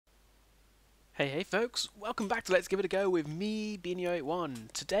Hey folks, welcome back to Let's Give It a Go with me,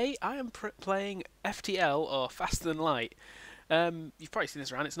 Beany81. Today I am playing FTL, or Faster Than Light. You've probably seen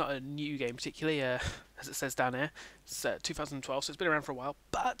this around, it's not a new game particularly, as it says down here. It's 2012, so it's been around for a while,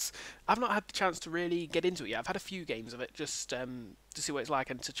 but I've not had the chance to really get into it yet. I've had a few games of it just to see what it's like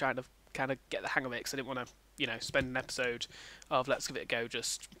and to try to kind of get the hang of it, because I didn't want to, spend an episode of Let's Give It a Go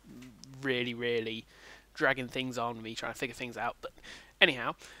just really dragging things on me, trying to figure things out. But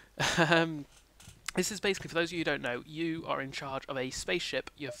anyhow, this is basically, for those of you who don't know, you are in charge of a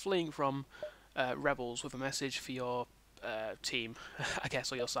spaceship. You're fleeing from rebels with a message for your team, I guess,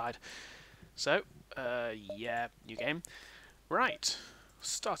 or your side. So, yeah, new game. Right,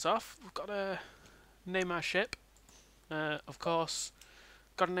 start off. We've got to name our ship. Of course,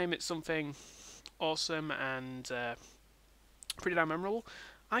 got to name it something awesome and pretty damn memorable.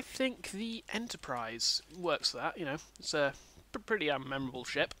 I think the Enterprise works for that. It's a pretty damn memorable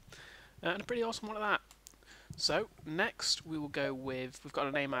ship. And a pretty awesome one at that. So, next we will go with, we've got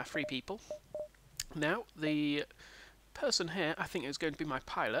to name our three people. Now, the person here, I think, is going to be my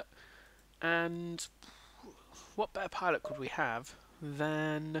pilot. And what better pilot could we have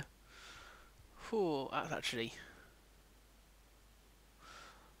than... actually...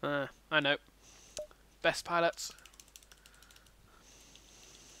 I know. Best pilots.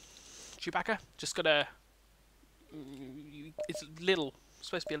 Chewbacca. Just gotta... It's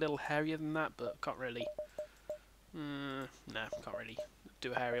supposed to be a little hairier than that, but can't really... no, can't really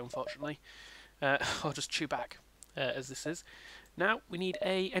do a hairy, unfortunately. I'll just chew back, as this is. Now, we need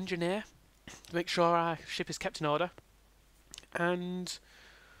a engineer to make sure our ship is kept in order. And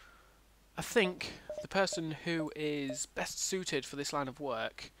I think the person who is best suited for this line of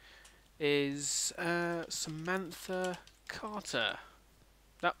work is Samantha Carter.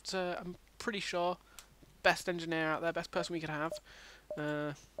 That, I'm pretty sure, best engineer out there, best person we could have.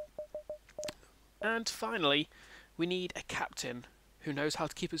 And finally, we need a captain who knows how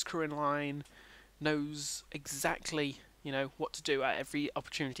to keep his crew in line, knows exactly, what to do at every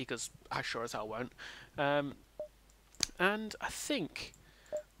opportunity, because I sure as hell won't. And I think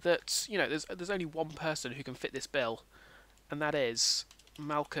that, there's only one person who can fit this bill, and that is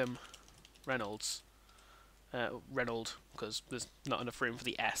Malcolm Reynolds. Reynolds, because there's not enough room for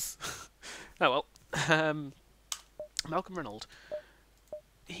the S. Oh well. Malcolm Reynolds.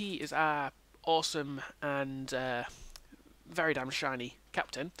 He is our awesome and very damn shiny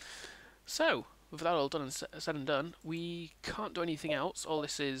captain. So, with that all done and said and done, we can't do anything else. All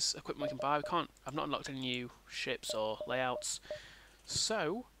this is equipment we can buy. I've not unlocked any new ships or layouts.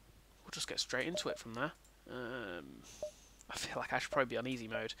 So, we'll just get straight into it from there. I feel like I should probably be on easy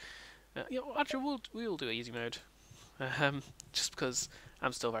mode. Actually, we'll do easy mode. Just because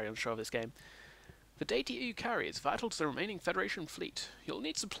I'm still very unsure of this game. The data you carry is vital to the remaining Federation fleet. You'll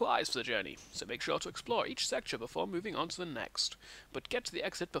need supplies for the journey, so make sure to explore each sector before moving on to the next. But get to the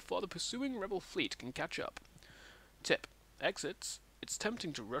exit before the pursuing rebel fleet can catch up. Tip: exits. It's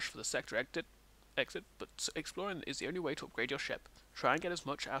tempting to rush for the sector exit, but exploring is the only way to upgrade your ship. Try and get as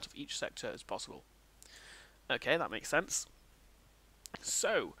much out of each sector as possible. Okay, that makes sense.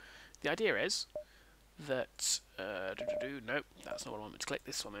 So, the idea is that... nope, that's not what I wanted to click.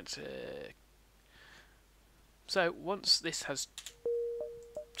 This one I meant to... So, once this has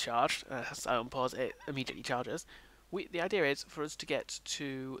charged, as I unpause it immediately charges, the idea is for us to get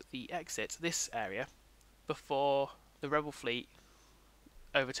to the exit, this area, before the rebel fleet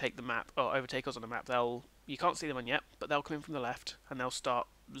overtake the map, or overtake us on the map. You can't see them on yet, but they'll come in from the left, and they'll start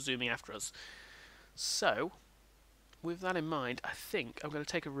zooming after us. So, with that in mind, I think I'm going to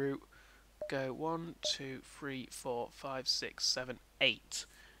take a route, go 1, 2, 3, 4, 5, 6, 7, 8.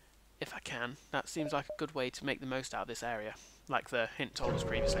 If I can. That seems like a good way to make the most out of this area, like the hint told us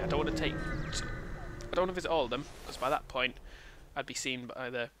previously. I don't want to visit all of them, because by that point I'd be seen by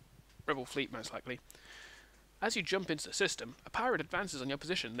the rebel fleet most likely. As you jump into the system, a pirate advances on your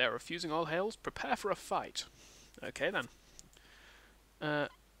position. They are refusing all hails. Prepare for a fight. Okay then.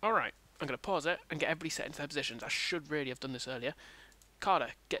 Alright, I'm going to pause it and get everybody set into their positions. I should really have done this earlier. Carter,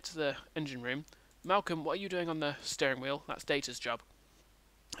 get to the engine room. Malcolm, what are you doing on the steering wheel? That's Data's job.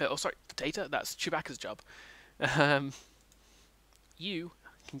 Oh, sorry, Data? That's Chewbacca's job. You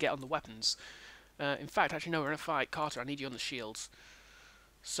can get on the weapons. In fact, actually, no, we're in a fight. Carter, I need you on the shields.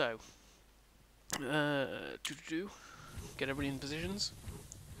 So, get everybody in positions.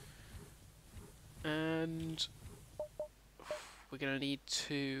 And we're going to need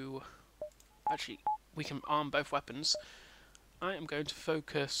to... Actually, we can arm both weapons. I am going to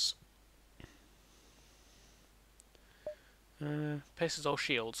focus... places all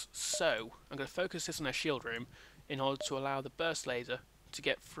shields, so I'm going to focus this on our shield room in order to allow the burst laser to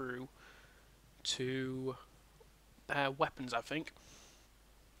get through to weapons, I think.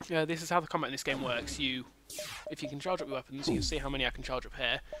 This is how the combat in this game works. If you can charge up your weapons, you can see how many I can charge up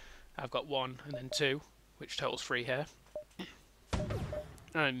here. I've got 1 and then 2, which totals 3 here.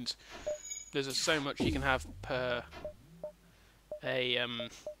 And there's so much you can have per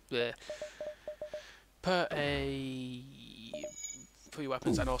for your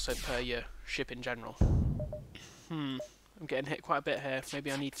weapons and also per your ship in general. I'm getting hit quite a bit here.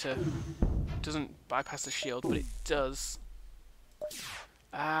 Maybe I need to... It doesn't bypass the shield, but it does.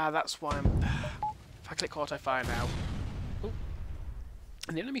 That's why I'm... If I click auto fire now... Ooh.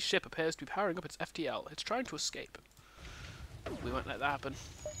 And the enemy ship appears to be powering up its FTL. It's trying to escape. We won't let that happen.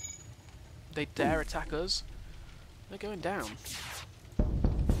 They dare attack us. They're going down.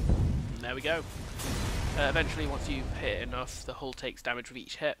 And there we go. Eventually, once you've hit enough, the hull takes damage with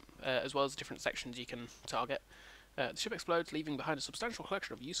each hit, as well as different sections you can target. The ship explodes, leaving behind a substantial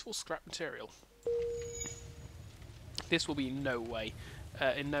collection of useful scrap material. This will be in no way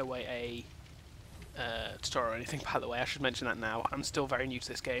a tutorial or anything, by the way. I should mention that now. I'm still very new to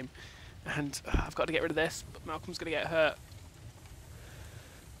this game, and I've got to get rid of this, but Malcolm's going to get hurt.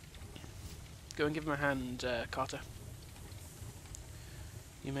 Go and give him a hand, Carter.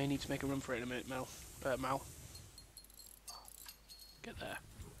 You may need to make a run for it in a minute, Mal. Get there.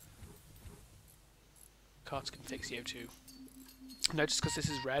 Carter can fix the O2. Notice because this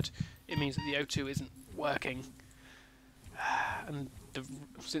is red, it means that the O2 isn't working. And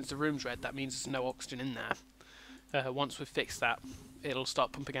since the room's red, that means there's no oxygen in there. Once we've fixed that, it'll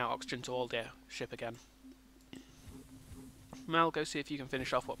start pumping out oxygen to all the ship again. Mal, go see if you can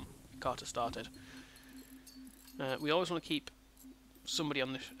finish off what Carter started. We always want to keep somebody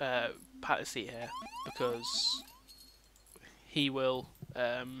on the pilot seat here, because he will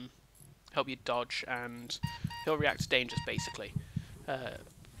help you dodge and he'll react to dangers, basically.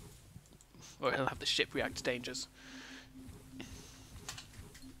 Or he'll have the ship react to dangers.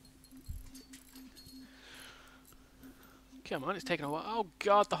 Come on, it's taking a while. Oh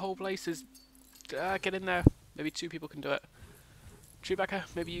god, the whole place is... get in there. Maybe 2 people can do it. Chewbacca,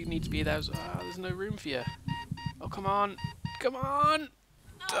 maybe you need to be there. There's no room for you. Oh, come on. Come on!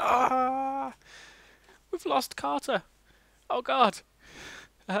 We've lost Carter. Oh god.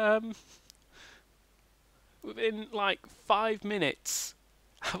 Within like 5 minutes,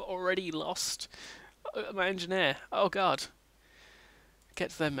 I've already lost my engineer. Oh god.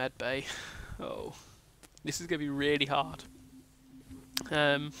 Get to their med bay. Oh. This is going to be really hard.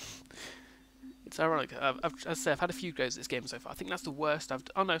 It's ironic. As I say, I've had a few goes at this game so far. I think that's the worst I've...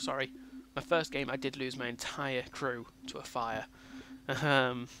 Oh no, sorry. My first game, I did lose my entire crew to a fire.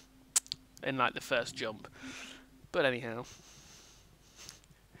 In like the first jump. But anyhow.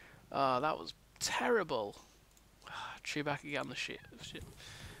 Oh, that was terrible. Chewbacca, get on the ship.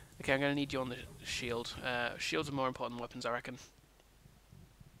 Okay, I'm going to need you on the shield. Shields are more important than weapons, I reckon.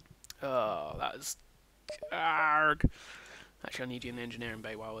 Oh, that is... Arg. Actually, I need you in the engineering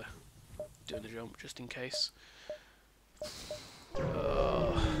bay while we're doing the jump, just in case.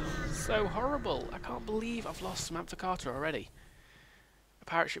 Oh, so horrible. I can't believe I've lost Samantha Carter already. A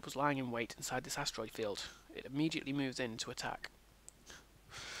pirate ship was lying in wait inside this asteroid field. It immediately moves in to attack.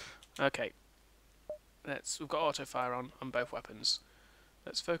 Okay. We've got auto fire on both weapons.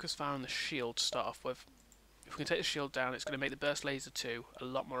 Let's focus fire on the shield to start off with. If we can take the shield down, it's going to make the Burst Laser 2 a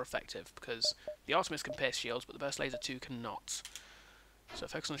lot more effective, because the Artemis can pierce shields, but the Burst Laser 2 cannot. So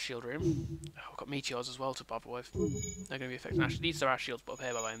focus on the shield room. Oh, we've got meteors as well to bother with. They're going to be effective. Actually, these are our shields, but up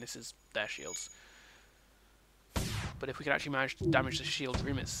here, by the way, and this is their shields. But if we can actually manage to damage the shield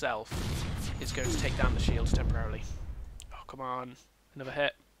room itself, it's going to take down the shields temporarily. Oh, come on. Another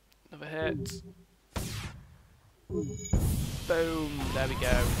hit. Another hit. Boom. There we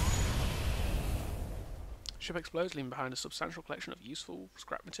go. Ship explodes, leaving behind a substantial collection of useful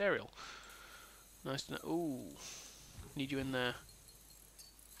scrap material. Nice to know. Ooh. Need you in there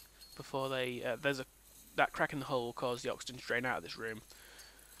before they... that crack in the hull will cause the oxygen to drain out of this room.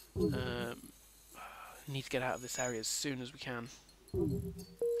 Need to get out of this area as soon as we can.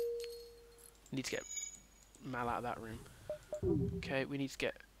 Need to get Mal out of that room. Okay, we need to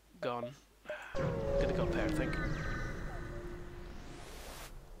get gone. Gonna go up there, I think.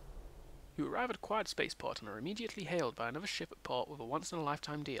 You arrive at a quiet spaceport and are immediately hailed by another ship at port with a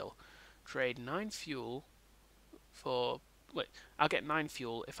once-in-a-lifetime deal. Trade 9 fuel for... Wait, I'll get 9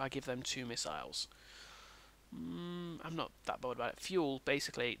 fuel if I give them 2 missiles. I'm not that bothered about it. Fuel,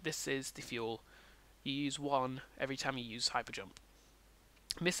 basically, this is the fuel. You use 1 every time you use hyperjump.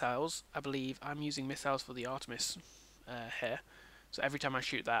 Missiles, I believe I'm using missiles for the Artemis here. So every time I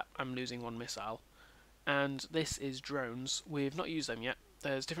shoot that, I'm losing 1 missile. And this is drones. We've not used them yet.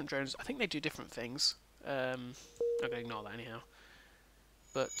 there's different drones. I think they do different things. I'm going to ignore that anyhow.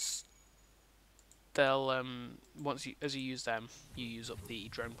 But they'll as you use them, you use up the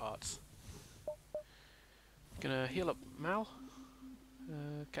drone parts. Gonna heal up Mal,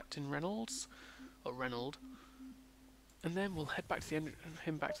 Captain Reynolds, or Reynold, and then we'll head back to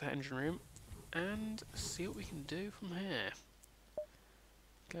the engine room and see what we can do from here.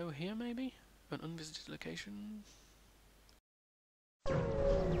 Go here maybe? An unvisited location.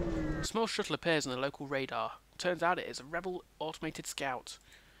 A small shuttle appears on the local radar. Turns out it is a rebel automated scout.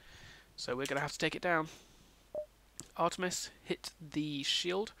 So we're going to have to take it down. Artemis, hit the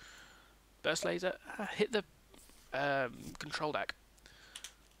shield. Burst laser, hit the control deck.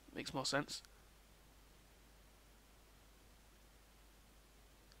 Makes more sense.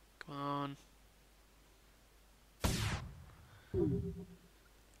 Come on.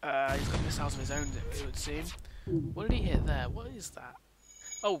 He's got missiles of his own, it would seem. What did he hit there? What is that?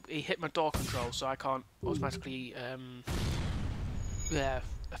 Oh, he hit my door control, so I can't automatically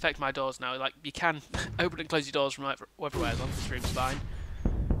affect my doors now. Like, you can open and close your doors from everywhere as long as this room's fine.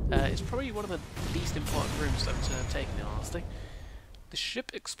 It's probably one of the least important rooms that I've taken, in honesty. The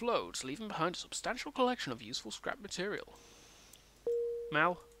ship explodes, leaving behind a substantial collection of useful scrap material.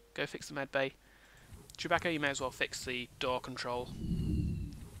 Mal, go fix the med bay. Chewbacca, you may as well fix the door control.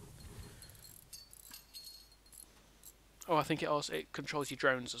 Oh, I think it controls your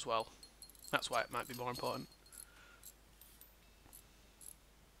drones as well. That's why it might be more important.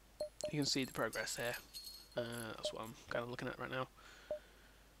 You can see the progress here. That's what I'm kind of looking at right now.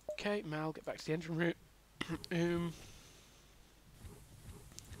 Okay, Mal, get back to the engine room.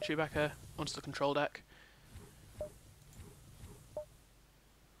 Chewbacca, onto the control deck.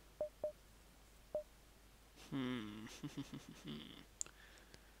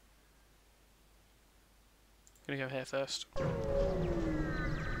 Gonna go here first.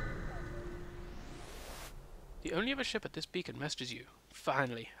 The only other ship at this beacon messages you.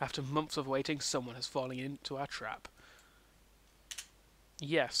 Finally, after months of waiting, someone has fallen into our trap.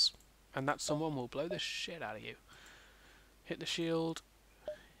 Yes, and that someone will blow the shit out of you. Hit the shield.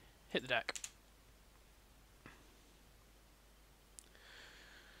 Hit the deck.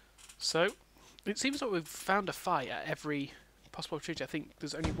 So, it seems like we've found a fight at every possible opportunity. I think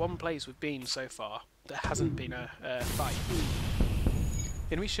there's only one place we've been so far that hasn't been a fight.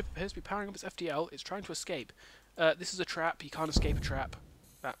 The enemy ship appears to be powering up its FTL. It's trying to escape. This is a trap. You can't escape a trap.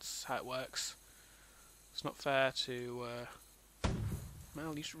 That's how it works. It's not fair to...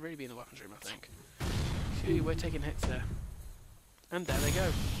 Well, you should really be in the weapons room, I think. Okay, we're taking hits there. And there they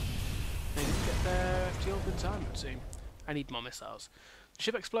go. They need to get their FTL in time, it would seem. I need more missiles. The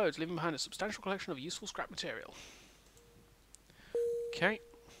ship explodes, leaving behind a substantial collection of useful scrap material. Okay.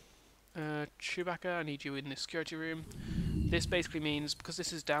 Chewbacca, I need you in the security room. This basically means, because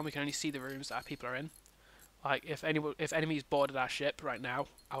this is down, we can only see the rooms that our people are in. Like, if enemies boarded our ship right now,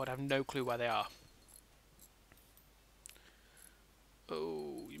 I would have no clue where they are.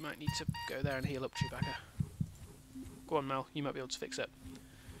 Oh, you might need to go there and heal up Chewbacca. Go on, Mel, you might be able to fix it.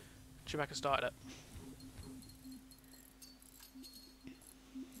 Chewbacca started it.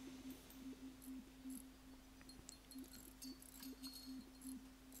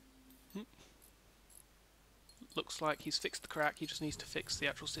 Looks like he's fixed the crack, he just needs to fix the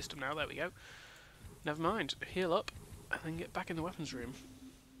actual system now. There we go. Never mind, heal up and then get back in the weapons room.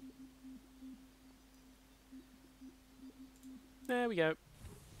 There we go.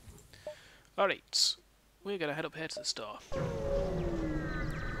 Alright, we're going to head up here to the store.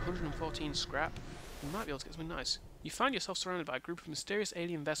 114 scrap. You might be able to get something nice. You find yourself surrounded by a group of mysterious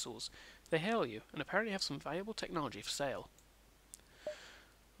alien vessels. They hail you and apparently have some valuable technology for sale.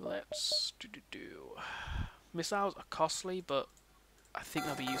 Let's Missiles are costly, but I think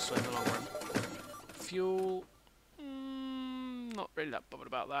they'll be useful in the long run. Fuel, not really that bothered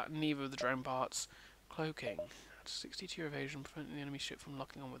about that. Neither of the drone parts. Cloaking, 62 evasion, preventing the enemy ship from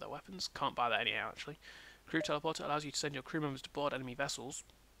locking on with their weapons. Can't buy that anyhow, actually. Crew teleporter allows you to send your crew members to board enemy vessels.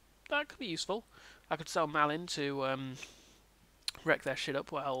 That could be useful. I could sell Malin to wreck their shit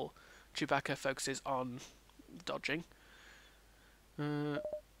up while Chewbacca focuses on dodging. I'm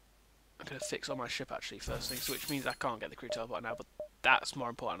going to fix on my ship actually first thing, so which means I can't get the crew teleporter now, but that's more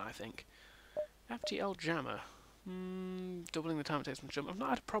important, I think. FTL jammer. Doubling the time it takes from jump. I've not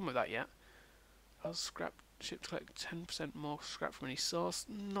had a problem with that yet. I'll scrap ship to collect 10% more scrap from any source.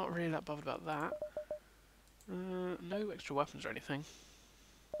 Not really that bothered about that. No extra weapons or anything.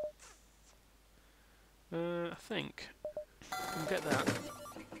 I think we'll get that,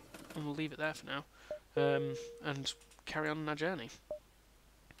 and we'll leave it there for now, and carry on our journey.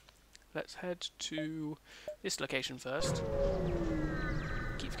 Let's head to this location first.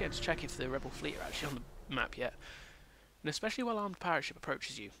 forgetting to check if the rebel fleet are actually on the map yet. An especially well-armed pirate ship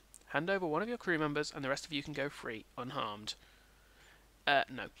approaches you. Hand over one of your crew members and the rest of you can go free, unharmed.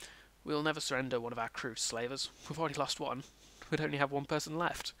 No. We'll never surrender one of our crew to slavers. We've already lost one. We'd only have one person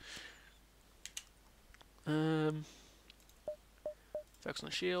left. Focus on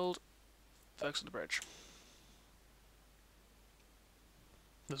the shield. Focus on the bridge.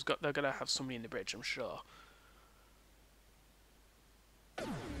 They're going to have somebody in the bridge, I'm sure.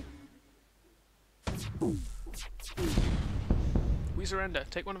 We surrender.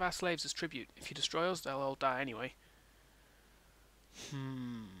 Take one of our slaves as tribute. If you destroy us, they'll all die anyway.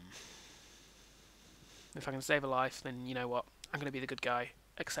 If I can save a life, then you know what? I'm going to be the good guy.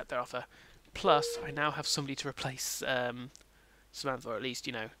 Accept their offer. Plus, I now have somebody to replace Samantha, or at least,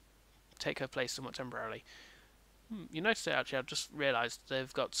 you know, take her place somewhat temporarily. You notice it actually, I've just realised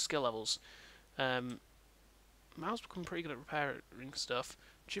they've got skill levels. Mal's become pretty good at repairing stuff.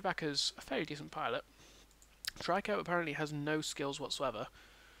 Chewbacca's a fairly decent pilot. Trico apparently has no skills whatsoever.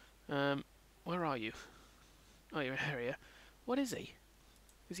 Where are you? Oh, you're in area. What is he?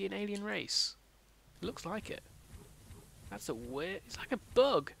 Is he an alien race? Looks like it. That's a weird... It's like a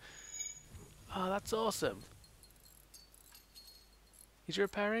bug. Oh, that's awesome. Is he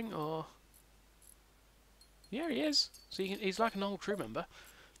repairing, or... Yeah, he is. So he's like an old crew member.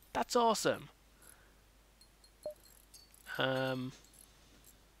 That's awesome. I'm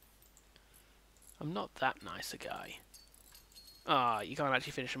not that nice a guy. Ah, you can't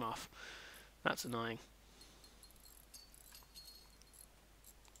actually finish him off. That's annoying.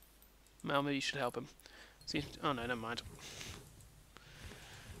 Well, maybe you should help him. See, oh no, never mind.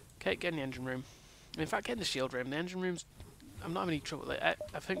 Okay, get in the engine room. In fact, get in the shield room. The engine room's... I'm not having any trouble. Like,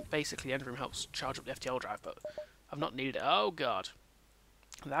 I think basically the engine room helps charge up the FTL drive, but I've not needed it. Oh god.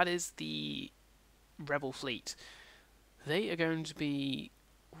 That is the rebel fleet. They are going to be...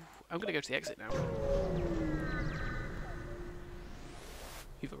 I'm going to go to the exit now.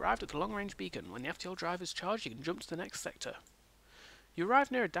 You've arrived at the long-range beacon. When the FTL drive is charged, you can jump to the next sector. You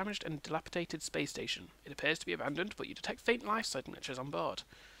arrive near a damaged and dilapidated space station. It appears to be abandoned, but you detect faint life signatures on board.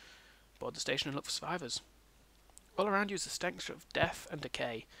 Board the station and look for survivors. All around you is a stench of death and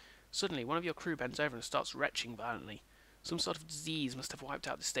decay. Suddenly, one of your crew bends over and starts retching violently. Some sort of disease must have wiped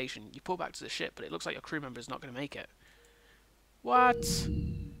out the station. You pull back to the ship, but it looks like your crew member is not going to make it. What?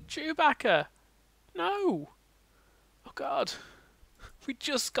 Chewbacca! No! Oh god. We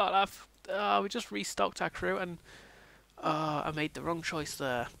just got off... we just restocked our crew and... I made the wrong choice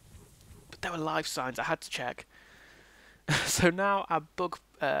there. But there were life signs, I had to check. So now our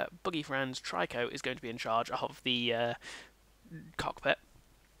buggy friend Trico is going to be in charge of the cockpit.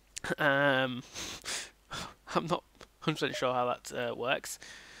 I'm not 100% sure how that works.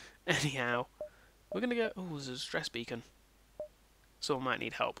 Anyhow, we're going to go... Oh, there's a stress beacon. Someone might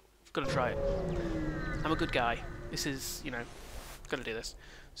need help. I've got to try it. I'm a good guy. This is, you know, got to do this.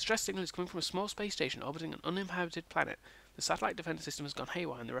 Stress signal is coming from a small space station orbiting an uninhabited planet. The satellite defense system has gone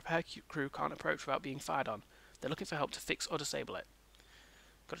haywire and the repair crew can't approach without being fired on. They're looking for help to fix or disable it.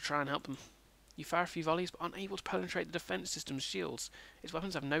 Got to try and help them. You fire a few volleys but aren't able to penetrate the defense system's shields. Its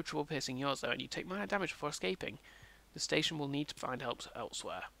weapons have no trouble piercing yours though, and you take minor damage before escaping. The station will need to find help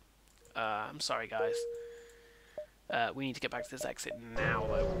elsewhere. I'm sorry guys. We need to get back to this exit now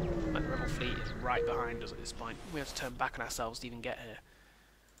though. Like, the rebel fleet is right behind us at this point. We have to turn back on ourselves to even get here.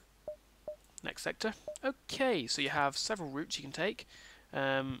 Next sector. Okay, so you have several routes you can take.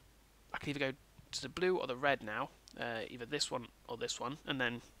 I can either go to the blue or the red now. Either this one or this one. And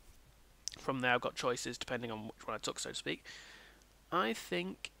then from there I've got choices depending on which one I took, so to speak. I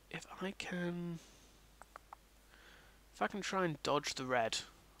think if I can try and dodge the red.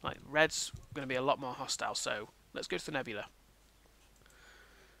 Like, red's going to be a lot more hostile, so let's go to the nebula.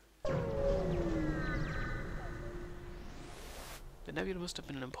 The nebula must have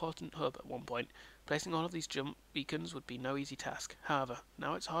been an important hub at one point. Placing all of these jump beacons would be no easy task. However,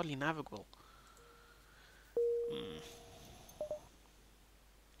 now it's hardly navigable.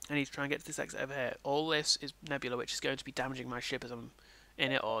 I need to try and get to this exit over here. All this is nebula, which is going to be damaging my ship as I'm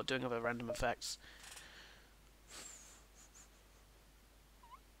in it or doing other random effects.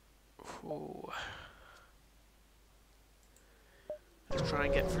 Ooh. Let's try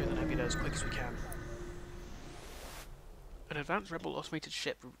and get through the nebula as quick as we can. An advanced rebel automated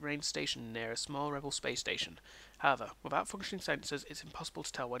ship remains stationed near a small rebel space station. However, without functioning sensors, it's impossible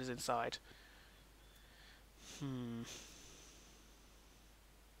to tell what is inside.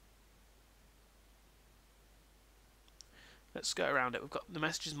 Let's skirt around it. We've got the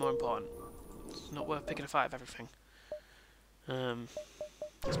message is more important. It's not worth picking a fight of everything.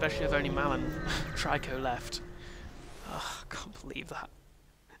 Especially if only Mal and Trico left. Oh, I can't believe that.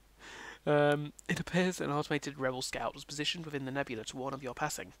 It appears an automated rebel scout was positioned within the nebula to warn of your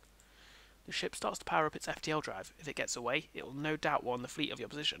passing. The ship starts to power up its FTL drive. If it gets away, it will no doubt warn the fleet of your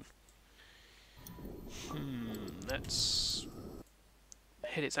position. Let's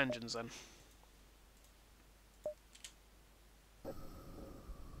hit its engines then.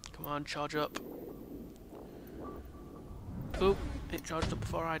 Come on, charge up. Oop, it charged up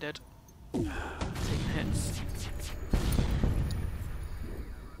before I did. Taking hits.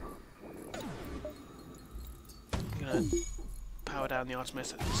 I'm gonna power down the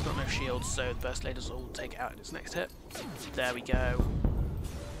Artemis. It's got no shields, so the burst lasers will take it out in its next hit. There we go.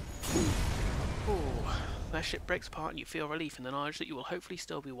 Ooh, their ship breaks apart and you feel relief in the knowledge that you will hopefully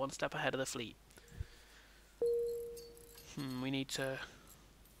still be one step ahead of the fleet. We need to...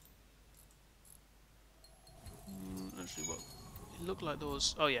 let's see what... It looked like there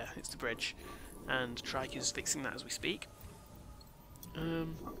was... Oh yeah, it's the bridge. And Trike is fixing that as we speak.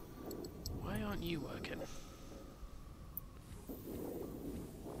 Why aren't you working?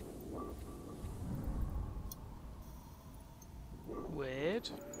 Weird.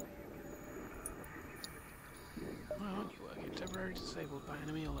 Why aren't you working? Temporarily disabled by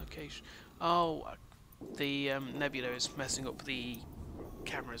enemy or location. Oh, the nebula is messing up the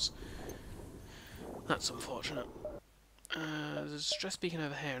cameras. That's unfortunate. There's a stress beacon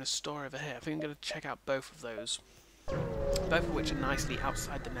over here and a store over here. I think I'm going to check out both of those. Both of which are nicely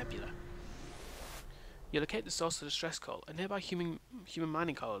outside the nebula. You locate the source of the stress call, a nearby human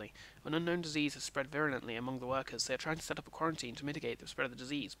mining colony. An unknown disease has spread virulently among the workers. They are trying to set up a quarantine to mitigate the spread of the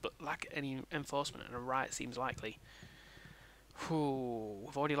disease, but lack any enforcement and a riot seems likely. Whew,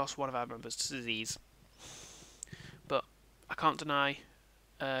 we've already lost one of our members to disease. But I can't deny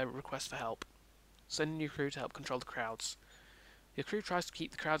request for help. Send a new crew to help control the crowds. Your crew tries to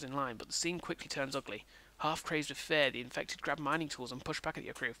keep the crowds in line, but the scene quickly turns ugly. Half crazed with fear, the infected grab mining tools and push back at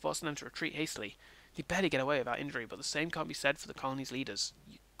your crew, forcing them to retreat hastily. You barely get away without injury, but the same can't be said for the colony's leaders.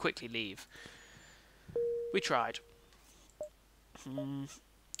 You quickly leave. We tried.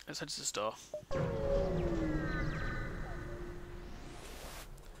 Let's head to the store.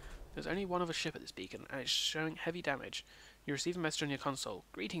 There's only one other ship at this beacon, and it's showing heavy damage. You receive a message on your console.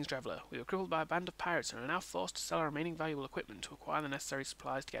 Greetings, traveller. We were crippled by a band of pirates and are now forced to sell our remaining valuable equipment to acquire the necessary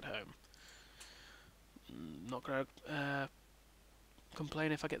supplies to get home. Not gonna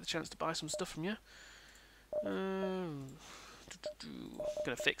complain if I get the chance to buy some stuff from you. Gonna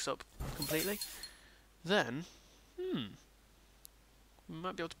fix up completely. Then, we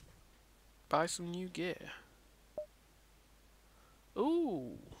might be able to buy some new gear.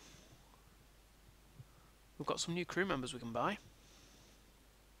 Ooh! We've got some new crew members we can buy.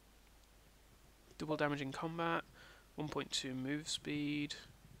 Double damage in combat, 1.2 move speed,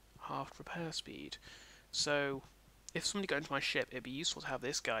 half repair speed. So, if somebody got into my ship, it'd be useful to have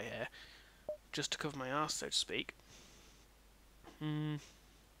this guy here, just to cover my arse, so to speak.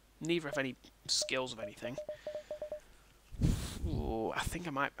 Neither have any skills of anything. Ooh, I think I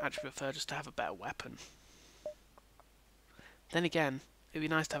might actually prefer just to have a better weapon. Then again, it'd be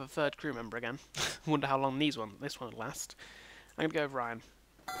nice to have a third crew member again. Wonder how long this one would last. I'm gonna go with Ryan.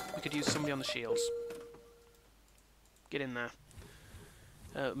 We could use somebody on the shields. Get in there.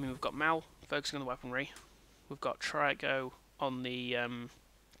 I mean, we've got Mal focusing on the weaponry. We've got Trigo on the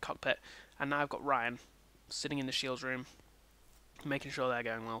cockpit, and now I've got Ryan sitting in the shields room, making sure they're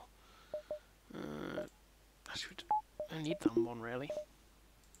going well. Actually, I don't need that one really.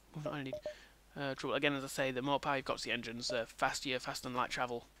 I need trouble again, as I say. The more power you've got to the engines, the faster than light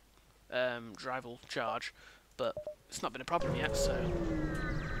travel drive will charge. But it's not been a problem yet, so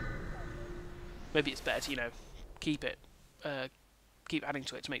maybe it's better to keep adding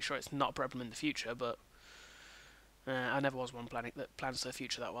to it to make sure it's not a problem in the future. But I never was one planet that plans their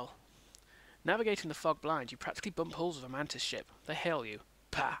future that well. Navigating the fog blind, you practically bump hulls of a mantis ship. They hail you.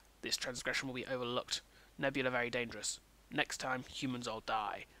 Pah! This transgression will be overlooked. Nebula very dangerous. Next time, humans all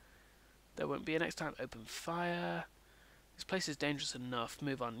die. There won't be a next time. Open fire. This place is dangerous enough.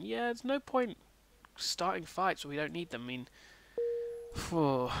 Move on. Yeah, there's no point starting fights where we don't need them. I mean,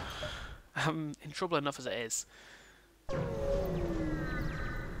 I'm in trouble enough as it is.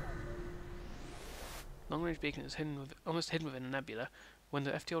 Long-range beacon is almost hidden within a nebula. When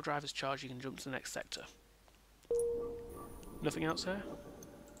the FTL drive is charged, you can jump to the next sector. Nothing else here?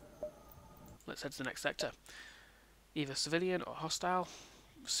 Let's head to the next sector. Either civilian or hostile.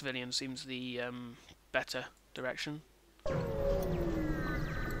 Civilian seems the better direction.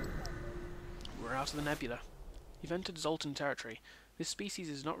 We're out of the nebula. You've entered Zoltan territory. This species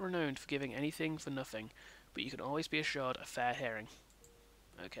is not renowned for giving anything for nothing, but you can always be assured a fair hearing.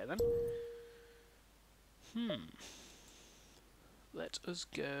 Okay then. let us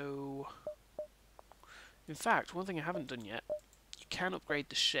go... In fact, one thing I haven't done yet, you can upgrade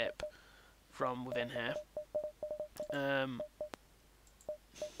the ship from within here. I've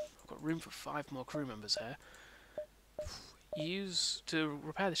got room for 5 more crew members here. To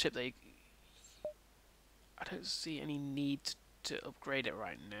repair the ship, I don't see any need to upgrade it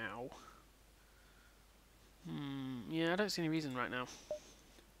right now. Yeah, I don't see any reason right now.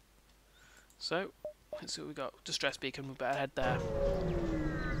 So, let's see what we got. Distress beacon, we better head there.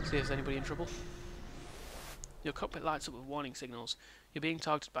 See if there's anybody in trouble. Your cockpit lights up with warning signals. You're being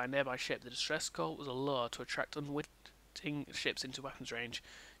targeted by a nearby ship. The distress call was a lure to attract unwitting ships into weapons range.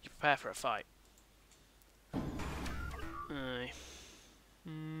 You prepare for a fight. Aye.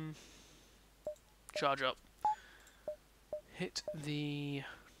 Charge up. Hit the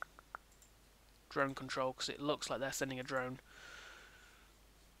drone control, because it looks like they're sending a drone.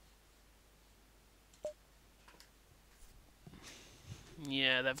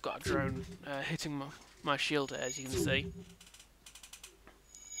 Yeah, they've got a drone hitting my shield, as you can see.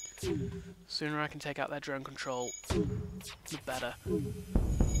 Sooner I can take out their drone control, the better.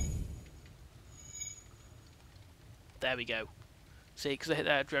 There we go. See, because they hit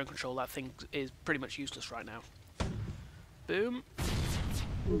their drone control, that thing is pretty much useless right now. Boom.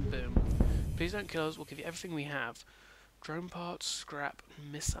 Boom. Please don't kill us, we'll give you everything we have. Drone parts, scrap,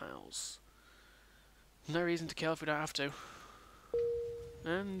 missiles. No reason to kill if we don't have to.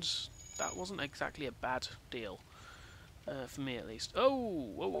 And that wasn't exactly a bad deal. For me, at least. Oh!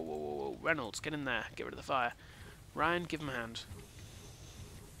 Whoa, whoa, whoa, whoa, whoa. Reynolds, get in there. Get rid of the fire. Ryan, give him a hand.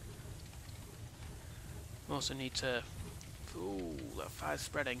 Also need to... Ooh, that fire's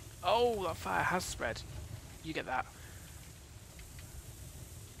spreading. Oh, that fire has spread. You get that.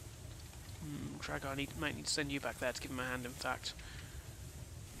 Tracker, I might need to send you back there to give him a hand, in fact.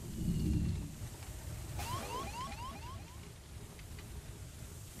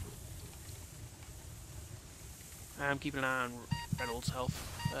 I'm keeping an eye on Reynolds'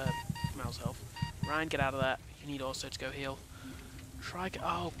 health, Mal's health. Ryan, get out of that. You need also to go heal.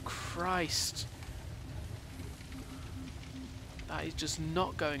 Oh, Christ. That is just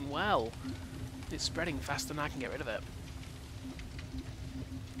not going well. It's spreading faster than I can get rid of it.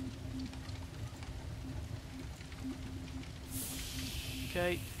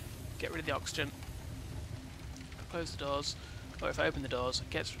 Okay, get rid of the oxygen. Close the doors. Or if I open the doors,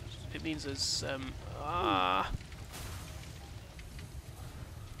 it means there's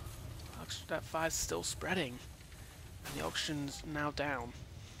that fire's still spreading, and the oxygen's now down.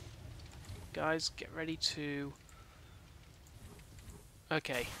 Guys, get ready to...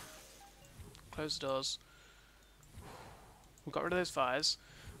 Okay. Close the doors. We've got rid of those fires,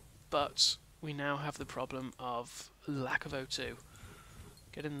 but we now have the problem of lack of O2.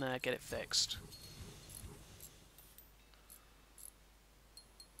 Get in there, get it fixed.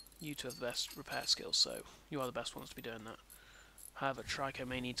 You two have the best repair skills, so you are the best ones to be doing that. However, Trico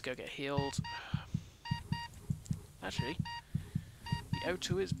may need to go get healed. Actually, the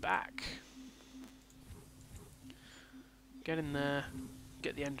O2 is back. Get in there,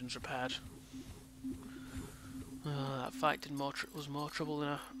 get the engines repaired. That fight was more trouble than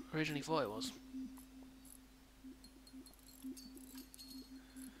I originally thought it was.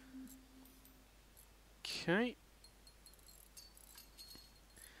 Okay.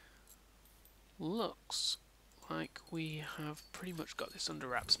 Looks like we have pretty much got this under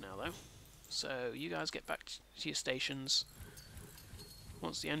wraps now, though. So you guys get back to your stations.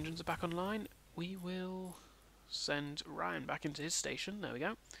 Once the engines are back online, we will send Ryan back into his station. There we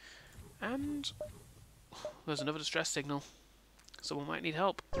go. And there's another distress signal. Someone might need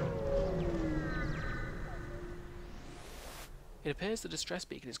help. It appears the distress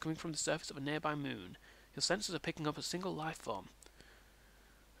beacon is coming from the surface of a nearby moon. Your sensors are picking up a single life form.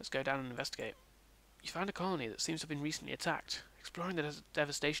 Let's go down and investigate. You find a colony that seems to have been recently attacked. Exploring the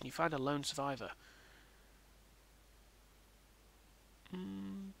devastation, you find a lone survivor.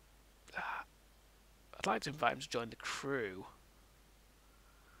 I'd like to invite him to join the crew.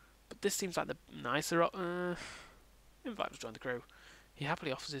 But this seems like the nicer invite him to join the crew. He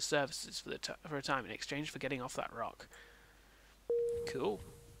happily offers his services for a time in exchange for getting off that rock. Cool.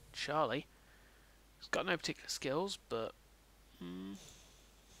 Charlie. He's got no particular skills, but...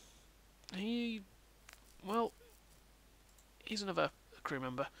 he's another crew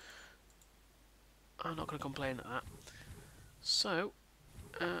member. I'm not going to complain at that. So,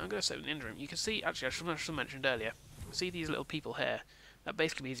 I'm going to say in the interim, you can see, actually I should have mentioned earlier, see these little people here? That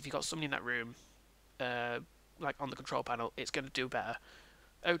basically means if you've got somebody in that room, like on the control panel, it's going to do better.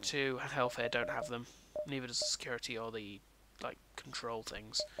 O2 and health here don't have them, neither does the security or the, like, control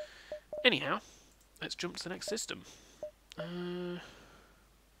things. Anyhow, let's jump to the next system. Well,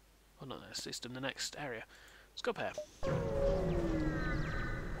 not the system, the next area. Let's go up here.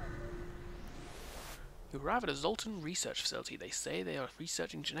 You arrive at a Zoltan research facility. They say they are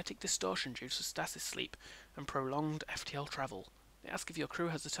researching genetic distortion due to stasis sleep and prolonged FTL travel. They ask if your crew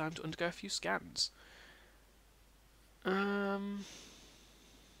has the time to undergo a few scans. No.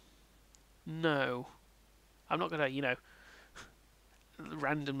 I'm not gonna,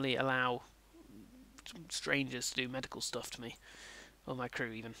 randomly allow strangers to do medical stuff to me. Or my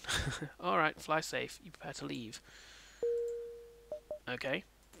crew, even. Alright, fly safe. You prepare to leave. Okay.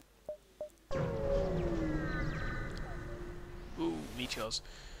 Ooh, meteors.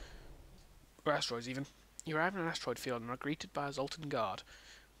 Or asteroids, even. You arrive in an asteroid field and are greeted by a Zoltan guard.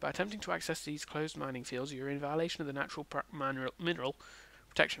 By attempting to access these closed mining fields, you are in violation of the Natural Mineral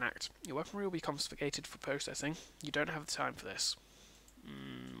Protection Act. Your weaponry will be confiscated for processing. You don't have the time for this.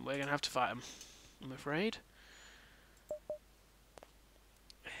 We're going to have to fight them, I'm afraid.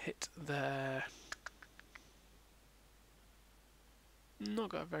 Hit their... Not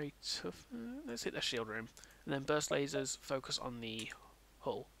got a very tough... let's hit their shield room. And then burst lasers focus on the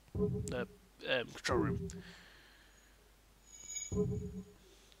hull. The control room. There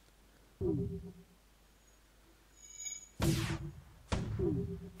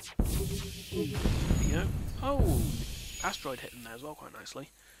we go. Oh! Asteroid hit in there as well quite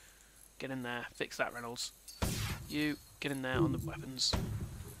nicely. Get in there. Fix that, Reynolds. You, get in there on the weapons.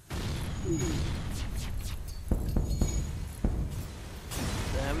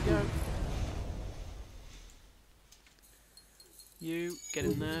 There we go. You, get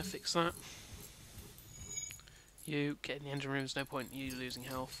in there, fix that. You, get in the engine room, there's no point in you losing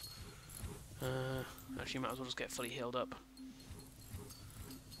health. Actually, you might as well just get fully healed up.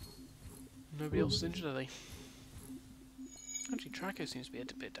 Nobody else is injured, are they? Actually, Trico seems to be a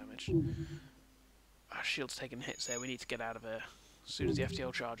bit damaged. Our shield's taking hits there, we need to get out of here. As soon as the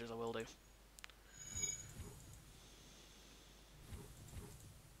FTL charges, I will do.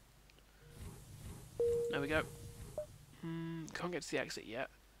 There we go. Can't get to the exit yet.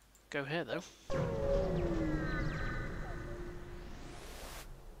 Go here, though.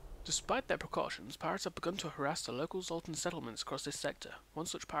 Despite their precautions, pirates have begun to harass the local Zoltan settlements across this sector. One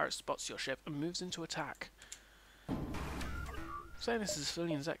such pirate spots your ship and moves into attack. Saying this is a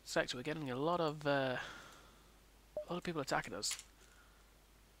civilian sector, we're getting a lot of people attacking us.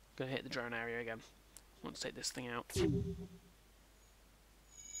 Gonna hit the drone area again. Want to take this thing out.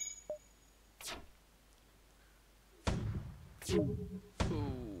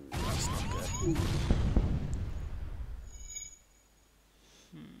 Ooh, that's not good.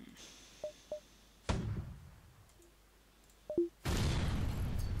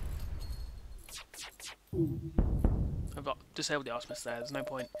 I've got disabled the Artemis there, there's no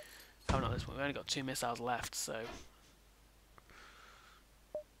point having it at this point. We've only got 2 missiles left, so...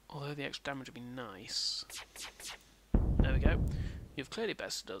 Although the extra damage would be nice. There we go. You've clearly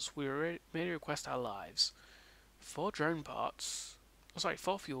bested us. We merely request our lives. 4 drone parts... Oh, sorry,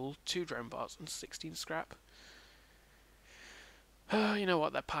 4 fuel, 2 drone parts, and 16 scrap. You know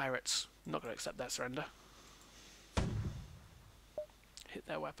what, they're pirates. I'm not going to accept their surrender. Hit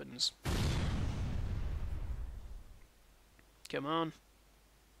their weapons. Come on.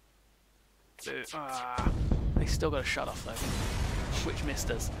 Ah, they still got a shot off though, which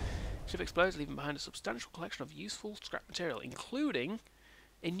missed us. Ship explodes, leaving behind a substantial collection of useful scrap material, including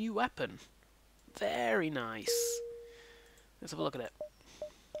a new weapon. Very nice. Let's have a look at it.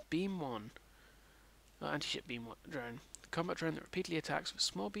 Beam 1. Anti-ship beam drone. The combat drone that repeatedly attacks with a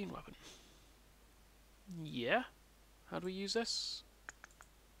small beam weapon. Yeah? How do we use this?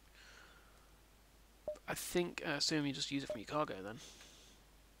 I think, assume you just use it from your cargo then.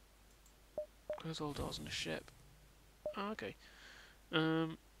 Close all doors on the ship. Oh, okay.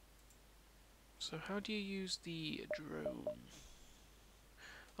 So how do you use the drone?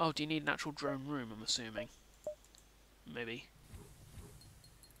 Oh, do you need an actual drone room, I'm assuming? Maybe.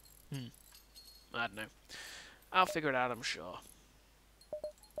 I don't know. I'll figure it out, I'm sure.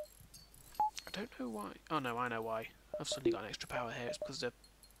 I don't know why. Oh no, I know why. I've suddenly got an extra power here. It's because the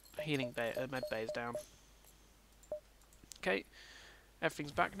healing bay, med bay is down. Okay,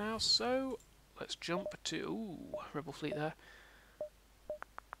 everything's back now, so let's jump to... Ooh, rebel fleet there.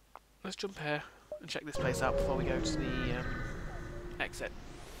 Let's jump here and check this place out before we go to the exit.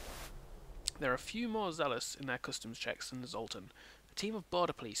 There are a few more zealous in their customs checks than the Zoltan. A team of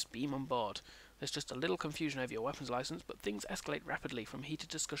border police beam on board. There's just a little confusion over your weapons license, but things escalate rapidly from heated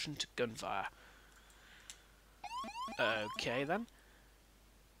discussion to gunfire. Okay then.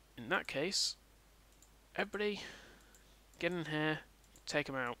 In that case, everybody get in here, take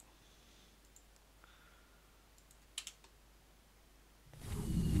them out.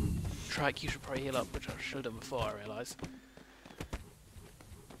 Trike, you should probably heal up, which I should have done before, I realise.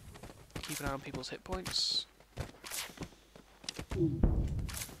 Keep an eye on people's hit points.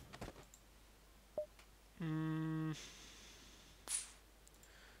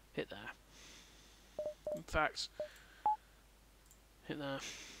 Hit there. In fact, hit there.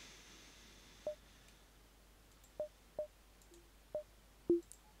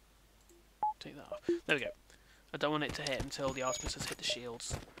 Take that off. There we go. I don't want it to hit until the Artemis has hit the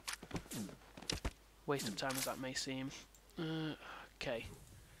shields. Waste of time as that may seem. Okay.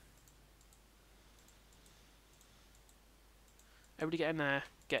 Everybody get in there.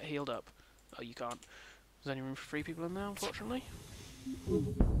 Get healed up. Oh, you can't. There's only room for 3 people in there, unfortunately.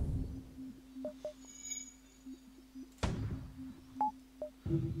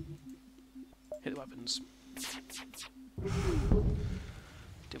 Hit the weapons.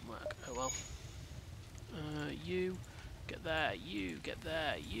 Didn't work. Oh well. You get there, you get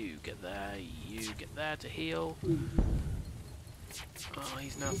there, you get there, you get there to heal. Oh,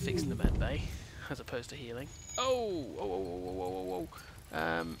 he's now fixing the med bay as opposed to healing. Oh! Oh, oh, oh, oh, oh, oh, oh.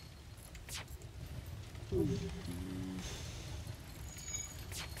 I'm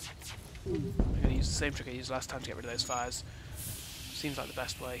going to use the same trick I used last time to get rid of those fires. Seems like the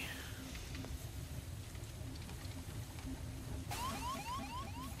best way.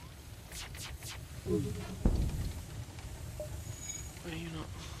 Why are you not?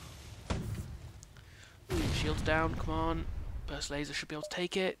 Shields down, come on. Burst laser should be able to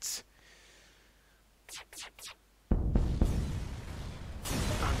take it. And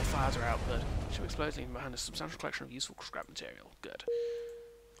the fires are out, good. Ship explodes, leaving behind a substantial collection of useful scrap material. Good.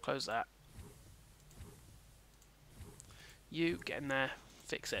 Close that. You, get in there,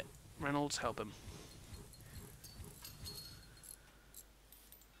 fix it. Reynolds, help him.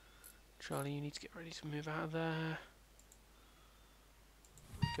 Charlie, you need to get ready to move out of there.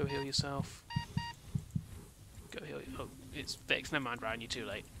 Go heal yourself. Go heal. Oh, it's fixed. Never mind, Ryan. You're too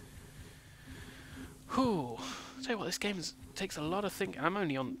late. Whew. I'll tell you what, this game takes a lot of thinking. I'm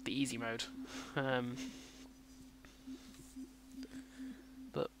only on the easy mode,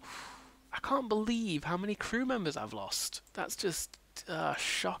 but I can't believe how many crew members I've lost. That's just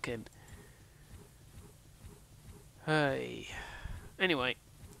shocking. Hey. Anyway,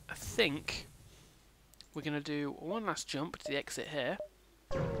 I think we're gonna do one last jump to the exit here.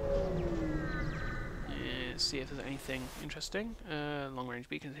 See if there's anything interesting. Long-range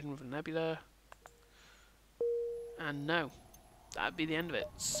beacon hidden with a nebula. And no, that'd be the end of it.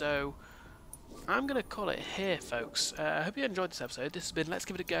 So I'm going to call it here, folks. I hope you enjoyed this episode. This has been Let's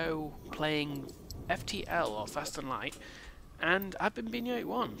Give It a Go playing FTL, or Fast and Light. And I've been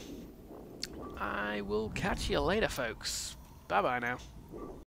Beany81. I will catch you later, folks. Bye-bye now.